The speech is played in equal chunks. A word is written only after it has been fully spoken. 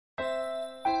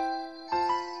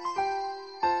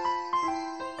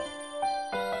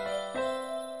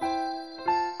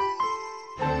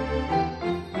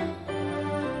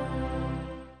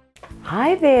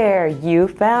there! You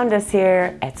found us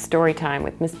here at Storytime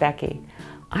with Miss Becky.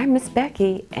 I'm Miss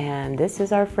Becky, and this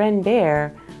is our friend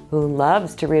Bear, who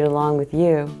loves to read along with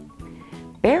you.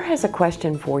 Bear has a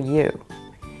question for you.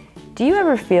 Do you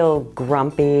ever feel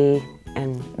grumpy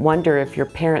and wonder if your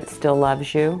parent still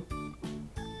loves you?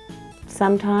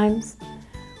 Sometimes?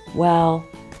 Well,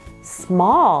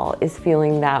 Small is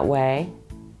feeling that way.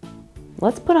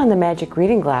 Let's put on the magic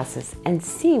reading glasses and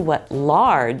see what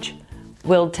Large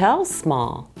will tell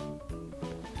Small.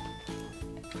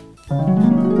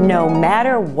 No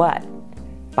Matter What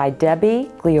by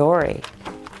Debbie Gliori.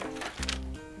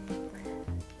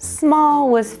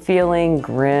 Small was feeling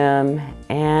grim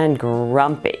and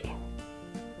grumpy.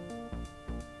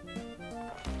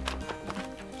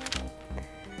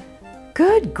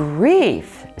 Good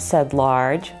grief, said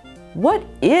Large. What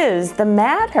is the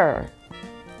matter?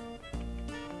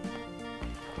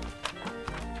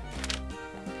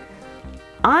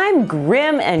 I'm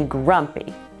grim and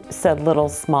grumpy, said Little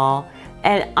Small,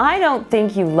 and I don't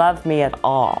think you love me at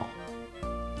all.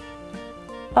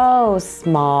 Oh,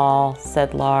 Small,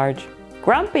 said Large,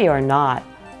 grumpy or not,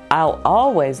 I'll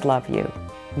always love you,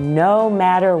 no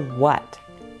matter what.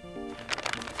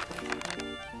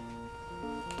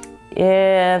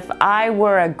 If I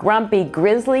were a grumpy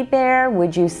grizzly bear,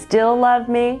 would you still love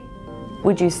me?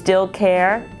 Would you still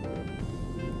care?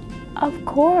 Of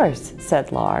course,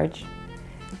 said Large.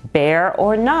 Bear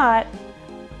or not,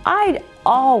 I'd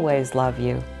always love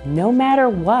you, no matter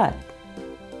what.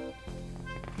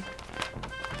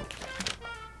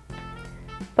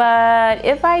 But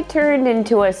if I turned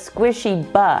into a squishy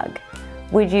bug,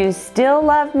 would you still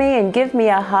love me and give me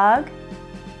a hug?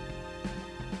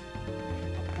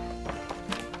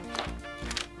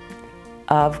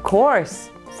 Of course,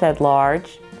 said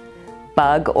Large.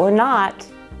 Bug or not,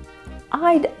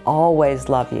 I'd always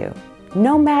love you,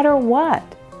 no matter what.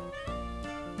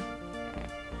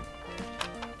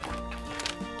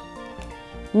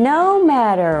 No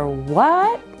matter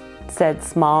what, said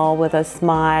Small with a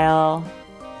smile.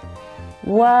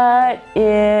 What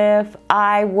if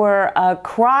I were a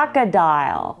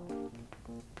crocodile?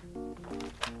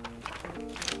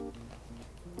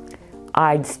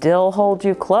 I'd still hold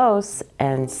you close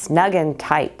and snug and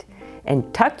tight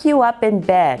and tuck you up in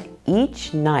bed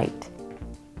each night.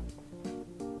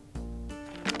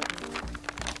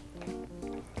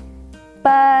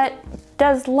 But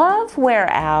does love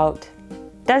wear out?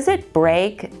 Does it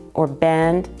break or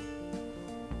bend?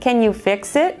 Can you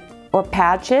fix it or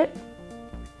patch it?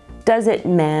 Does it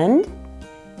mend?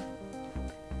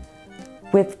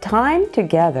 With time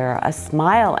together, a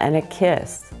smile and a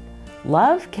kiss,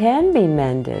 love can be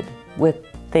mended with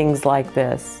things like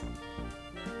this.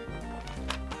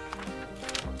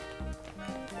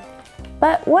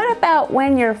 But what about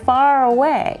when you're far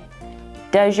away?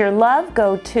 Does your love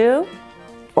go too,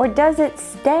 or does it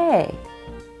stay?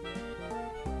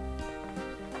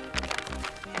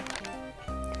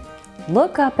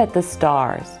 Look up at the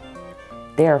stars.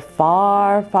 They're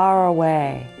far, far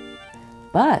away,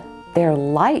 but their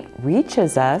light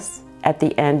reaches us at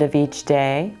the end of each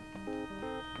day.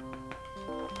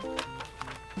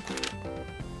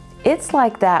 It's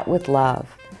like that with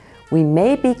love. We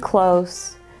may be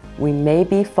close, we may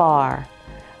be far,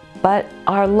 but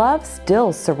our love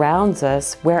still surrounds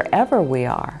us wherever we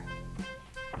are.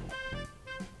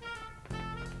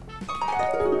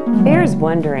 Bear's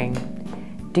wondering,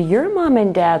 do your mom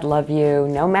and dad love you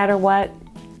no matter what?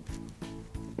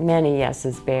 Many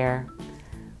yeses, Bear.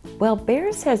 Well,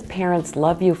 Bear says parents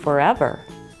love you forever,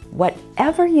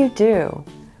 whatever you do,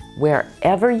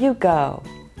 wherever you go,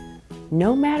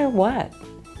 no matter what.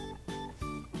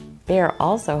 Bear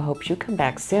also hopes you come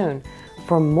back soon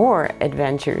for more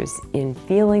adventures in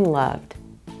feeling loved.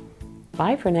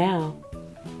 Bye for now.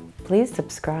 Please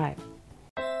subscribe.